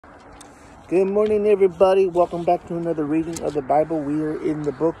Good morning, everybody. Welcome back to another reading of the Bible. We are in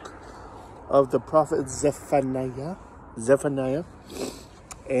the book of the prophet Zephaniah.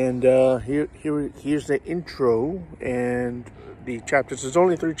 And here's the intro and the chapters. There's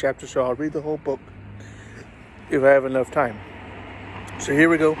only 3 chapters, so I'll read the whole book if I have enough time. So here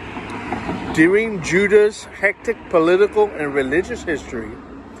we go. During Judah's hectic political and religious history,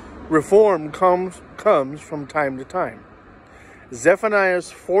 reform comes from time to time.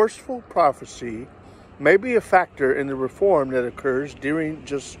 Zephaniah's forceful prophecy may be a factor in the reform that occurs during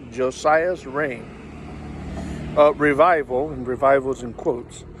Josiah's reign. A revival, and revivals in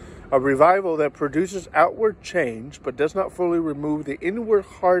quotes, a revival that produces outward change but does not fully remove the inward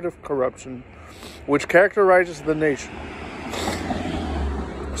heart of corruption which characterizes the nation.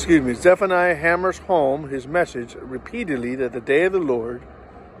 Zephaniah hammers home his message repeatedly that the day of the Lord,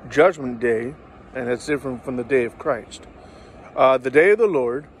 Judgment Day, and that's different from the day of Christ. The day of the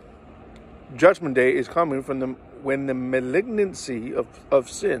Lord, Judgment Day, is coming from when the malignancy of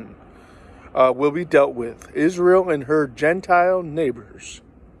sin will be dealt with. Israel and her Gentile neighbors.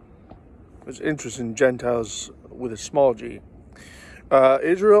 It's interesting, Gentiles with a small g.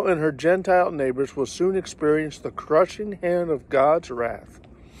 Israel and her Gentile neighbors will soon experience the crushing hand of God's wrath.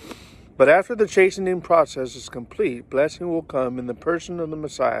 But after the chastening process is complete, blessing will come in the person of the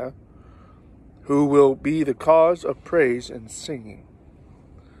Messiah, who will be the cause of praise and singing.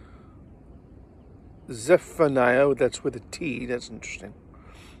 Zephaniah, that's with a T, that's interesting.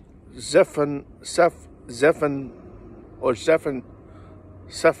 Zephaniah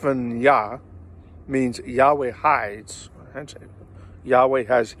means Yahweh hides. Yahweh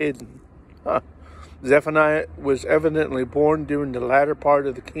has hidden. Zephaniah was evidently born during the latter part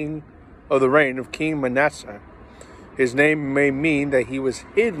of the reign of King Manasseh. His name may mean that he was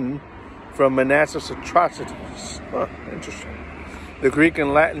hidden from Manasseh's atrocities. Interesting. The Greek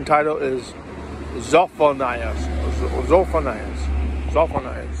and Latin title is Zephaniah.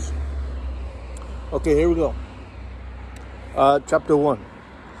 Okay, here we go. Chapter 1.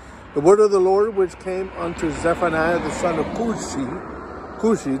 The word of the Lord which came unto Zephaniah the son of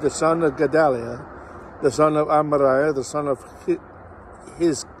Cushi, the son of Gedaliah, the son of Amariah, the son of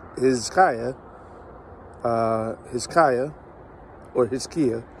Hizkiah,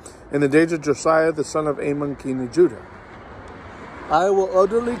 in the days of Josiah, the son of Amon, king of Judah. I will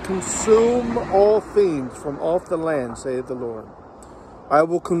utterly consume all things from off the land, saith the Lord. I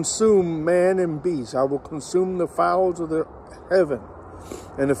will consume man and beast. I will consume the fowls of the heaven,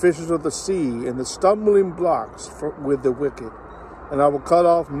 and the fishes of the sea, and the stumbling blocks with the wicked. And I will cut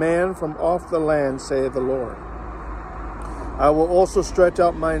off man from off the land, saith the Lord. I will also stretch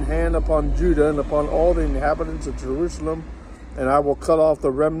out mine hand upon Judah and upon all the inhabitants of Jerusalem, and I will cut off the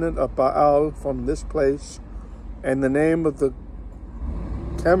remnant of Baal from this place, and the name of the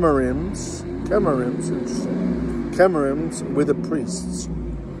Chemarims with the priests.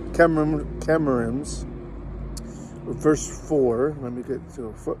 Chemarims, verse 4, let me get to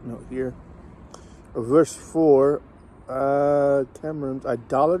a footnote here. Verse 4, Chemarims,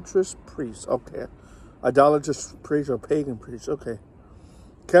 idolatrous priests, okay. Idolatrous priests or pagan priests, okay.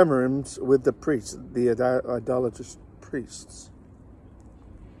 Chemarims with the priests, the idolatrous priests.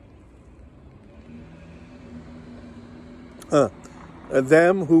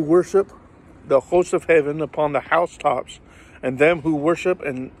 Them who worship the host of heaven upon the housetops, and them who worship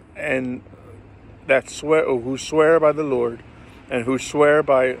and that swear, or who swear by the Lord, and who swear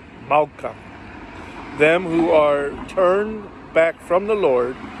by Malcham. Them who are turned back from the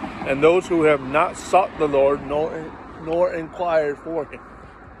Lord, and those who have not sought the Lord nor inquired for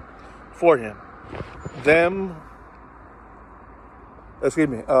him. Them,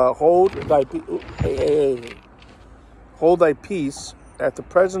 hold thy peace at the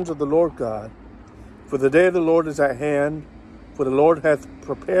presence of the Lord God, for the day of the Lord is at hand. For the Lord hath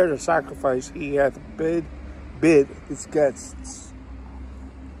prepared a sacrifice; he hath bid his guests.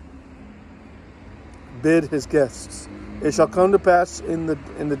 It shall come to pass in the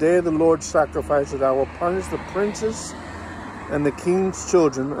day of the Lord's sacrifice that I will punish the princes and the king's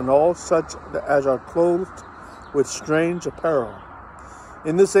children, and all such as are clothed with strange apparel.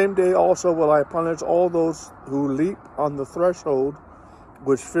 In the same day also will I punish all those who leap on the threshold,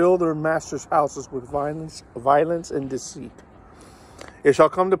 which fill their masters' houses with violence and deceit. It shall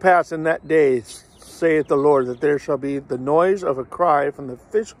come to pass in that day, saith the Lord, that there shall be the noise of a cry from the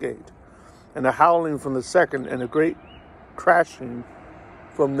fish gate, and a howling from the second, and a great crashing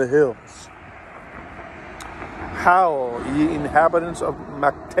from the hills. Howl, ye inhabitants of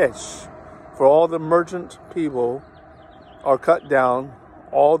Maktesh, for all the merchant people are cut down,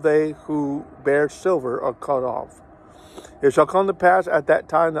 all they who bear silver are cut off. It shall come to pass at that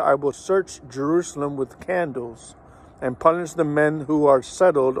time that I will search Jerusalem with candles, and punish the men who are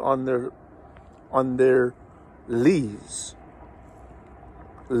settled on their lees,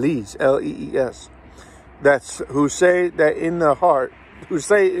 Lees, that's who say in their heart,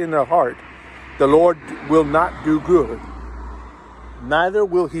 the Lord will not do good, neither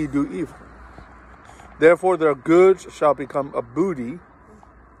will he do evil. Therefore their goods shall become a booty,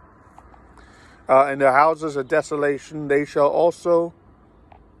 and their houses a desolation. They shall also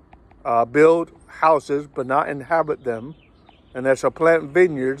build houses, but not inhabit them, and they shall plant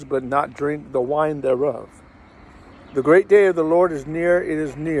vineyards, but not drink the wine thereof. The great day of the Lord is near, it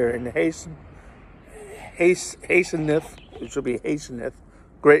is near, and hasteneth, it shall be hasteneth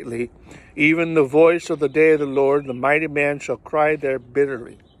greatly. Even the voice of the day of the Lord, the mighty man shall cry there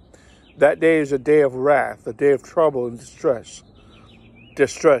bitterly. That day is a day of wrath, a day of trouble and distress,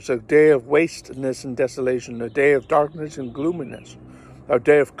 a day of wasteness and desolation, a day of darkness and gloominess, a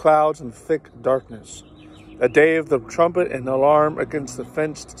day of clouds and thick darkness, a day of the trumpet and alarm against the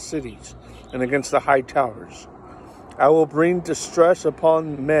fenced cities and against the high towers. I will bring distress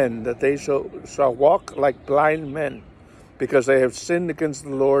upon men, that they shall walk like blind men, because they have sinned against the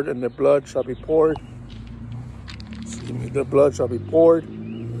Lord, and their blood shall be poured. Their blood shall be poured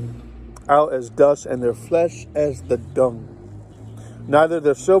out as dust, and their flesh as the dung. Neither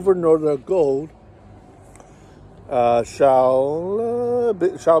their silver nor their gold shall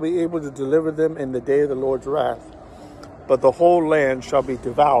be able to deliver them in the day of the Lord's wrath, but the whole land shall be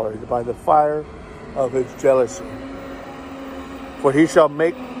devoured by the fire of his jealousy. For he shall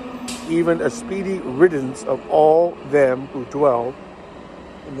make even a speedy riddance of all them who dwell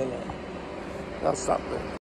in the land. I'll stop there.